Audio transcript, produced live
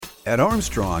At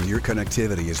Armstrong, your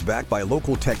connectivity is backed by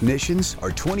local technicians,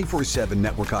 our 24/7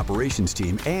 network operations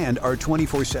team, and our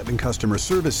 24/7 customer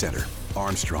service center.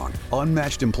 Armstrong,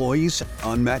 unmatched employees,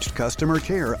 unmatched customer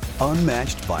care,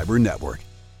 unmatched fiber network.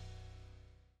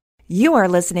 You are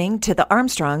listening to the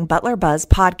Armstrong Butler Buzz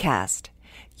podcast,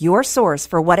 your source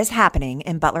for what is happening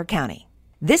in Butler County.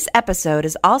 This episode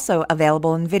is also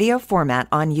available in video format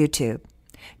on YouTube.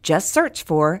 Just search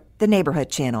for the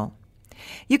Neighborhood Channel.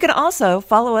 You can also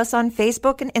follow us on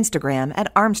Facebook and Instagram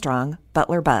at Armstrong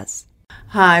Butler Buzz.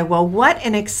 Hi, well, what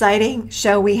an exciting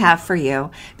show we have for you,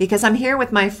 because I'm here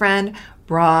with my friend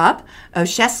Rob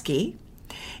Olszewski,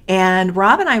 and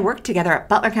Rob and I work together at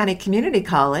Butler County Community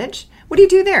College. What do you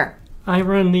do there? I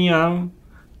run the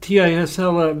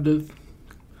TISL lab, the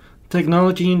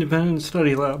Technology Independent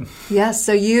Study Lab. Yes,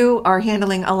 so you are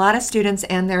handling a lot of students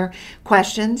and their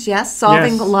questions, yes?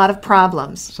 Solving a lot of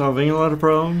problems. Solving a lot of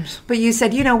problems. But you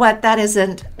said, you know what, that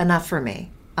isn't enough for me.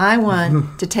 I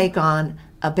want to take on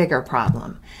a bigger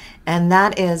problem, and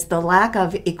that is the lack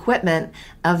of equipment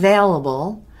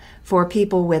available for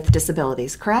people with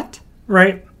disabilities, correct?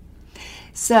 Right.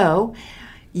 So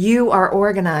you are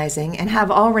organizing, and have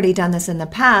already done this in the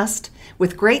past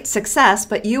with great success,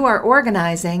 but you are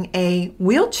organizing a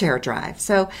wheelchair drive.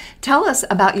 So tell us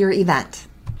about your event.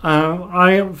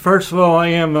 First of all, I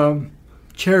am a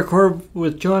chair corps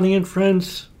with Johnny and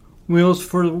Friends, Wheels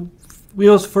for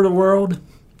the World,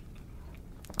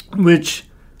 which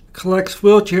collects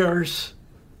wheelchairs,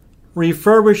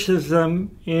 refurbishes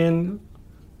them in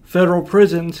federal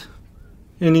prisons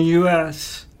in the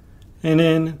U.S., and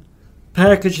then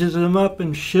packages them up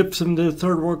and ships them to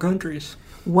third world countries.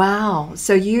 Wow.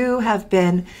 So you have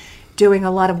been doing a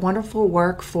lot of wonderful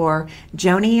work for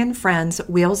Joni and Friends,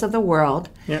 Wheels of the World.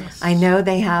 Yes. I know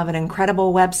they have an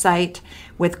incredible website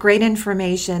with great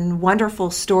information,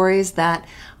 wonderful stories that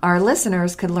our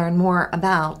listeners could learn more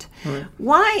about. Right.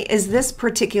 Why is this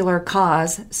particular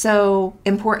cause so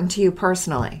important to you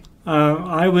personally?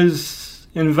 I was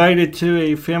invited to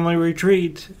a family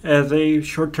retreat as a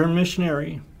short-term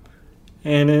missionary.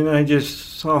 And then I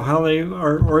just saw how they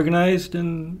are organized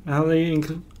and how they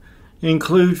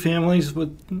include families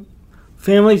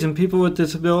and people with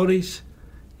disabilities,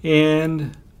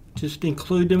 and just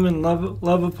include them and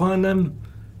love upon them.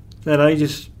 That I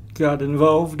just got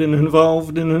involved.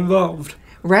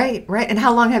 Right. And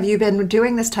how long have you been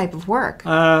doing this type of work?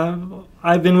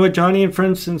 I've been with Johnny and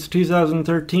Friends since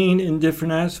 2013 in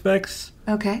different aspects.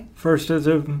 Okay. First as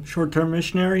a short-term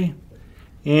missionary,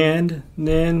 and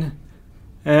then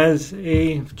as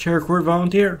a chair corps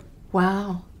volunteer.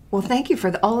 Wow. Well, thank you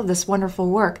for all of this wonderful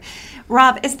work.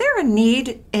 Rob, is there a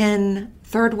need in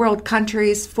third world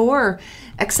countries for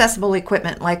accessible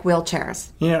equipment like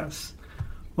wheelchairs? Yes.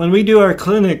 When we do our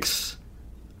clinics,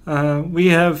 we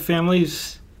have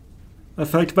families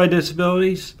affected by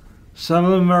disabilities. Some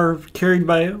of them are carried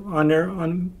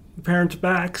on parents'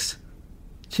 backs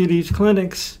to these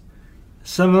clinics.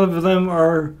 Some of them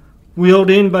are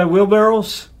wheeled in by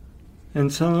wheelbarrows, and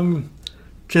some of them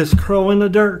just curl in the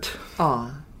dirt.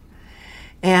 Aw.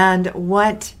 And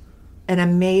what an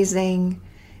amazing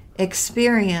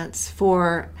experience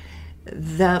for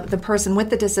the person with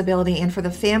the disability and for the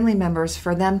family members,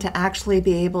 for them to actually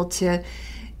be able to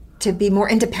be more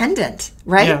independent,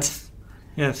 right?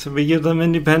 Yes, so we give them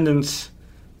independence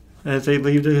as they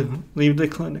leave the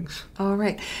clinics. All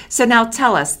right. So now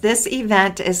tell us, this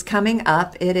event is coming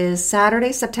up. It is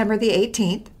Saturday, September the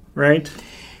 18th. Right.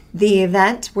 The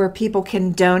event where people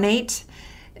can donate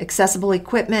accessible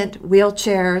equipment,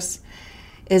 wheelchairs,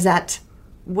 is at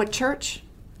what church?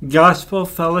 Gospel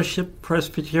Fellowship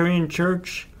Presbyterian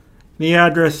Church. The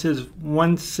address is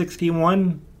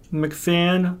 161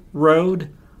 McFan Road,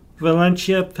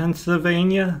 Valencia,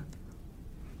 Pennsylvania.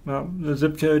 Well, the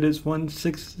zip code is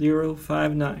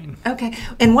 16059. Okay.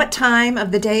 And what time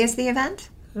of the day is the event?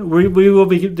 We will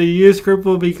be, the youth group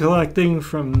will be collecting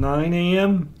from 9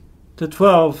 a.m. to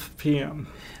 12 p.m.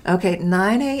 Okay,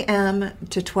 9 a.m.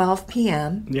 to 12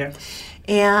 p.m. Yes.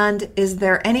 And is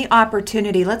there any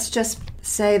opportunity, let's just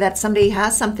say that somebody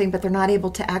has something but they're not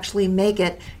able to actually make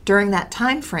it during that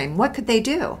time frame. What could they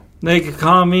do? They could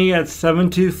call me at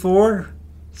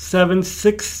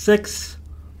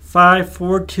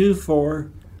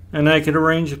 724-766-5424, and I could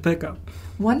arrange a pickup.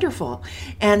 Wonderful.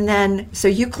 And then, so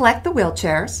you collect the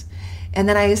wheelchairs, and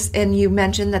then and you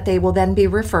mentioned that they will then be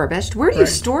refurbished. Where do you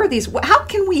store these? How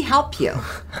can we help you?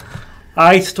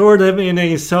 I store them in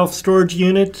a self-storage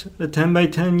unit, a 10 by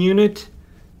 10 unit.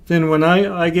 Then when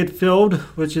I get filled,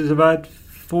 which is about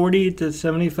 40 to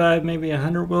 75, maybe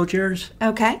 100 wheelchairs.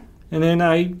 Okay. And then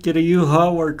I get a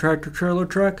U-Haul or tractor trailer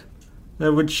truck.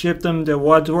 that would ship them to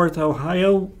Wadsworth,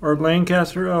 Ohio, or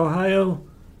Lancaster, Ohio,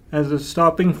 as a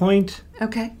stopping point.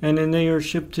 Okay. And then they are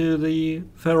shipped to the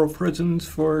federal prisons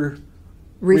for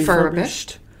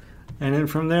Refurbished. And then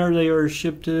from there, they are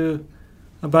shipped to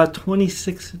about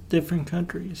 26 different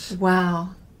countries.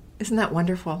 Wow. Isn't that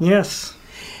wonderful? Yes.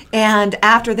 And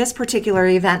after this particular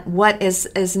event, what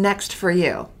is next for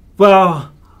you?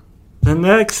 Well, the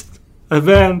next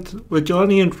event with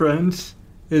Johnny and Friends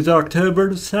is October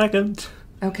the 2nd.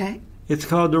 Okay. It's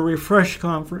called the Refresh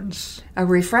Conference. A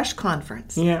Refresh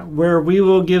Conference. Yeah, where we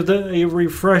will give a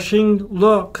refreshing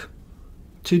look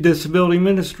to disability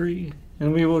ministry.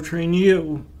 And we will train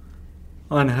you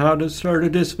on how to start a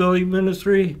disability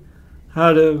ministry,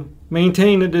 how to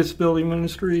maintain a disability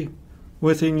ministry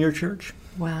within your church.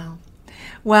 Wow.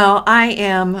 Well, I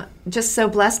am just so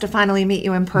blessed to finally meet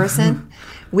you in person.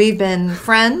 We've been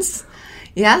friends,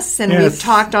 yes, and Yes. we've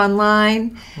talked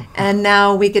online, and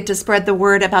now we get to spread the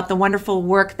word about the wonderful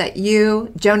work that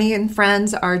you, Joni and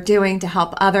Friends, are doing to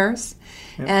help others.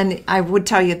 Yep. And I would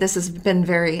tell you this has been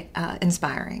very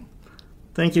inspiring.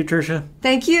 Thank you, Tricia.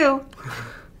 Thank you.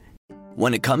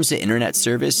 When it comes to internet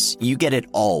service, you get it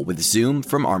all with Zoom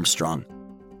from Armstrong.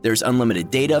 There's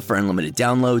unlimited data for unlimited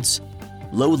downloads,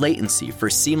 low latency for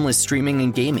seamless streaming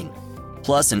and gaming,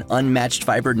 plus an unmatched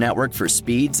fiber network for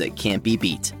speeds that can't be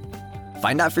beat.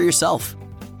 Find out for yourself.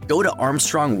 Go to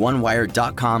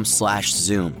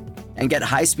ArmstrongOneWire.com/Zoom and get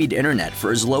high-speed internet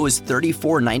for as low as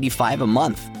 $34.95 a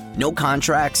month. No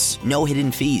contracts, no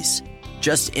hidden fees.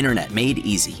 Just internet made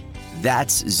easy.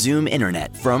 That's Zoom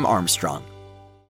Internet from Armstrong.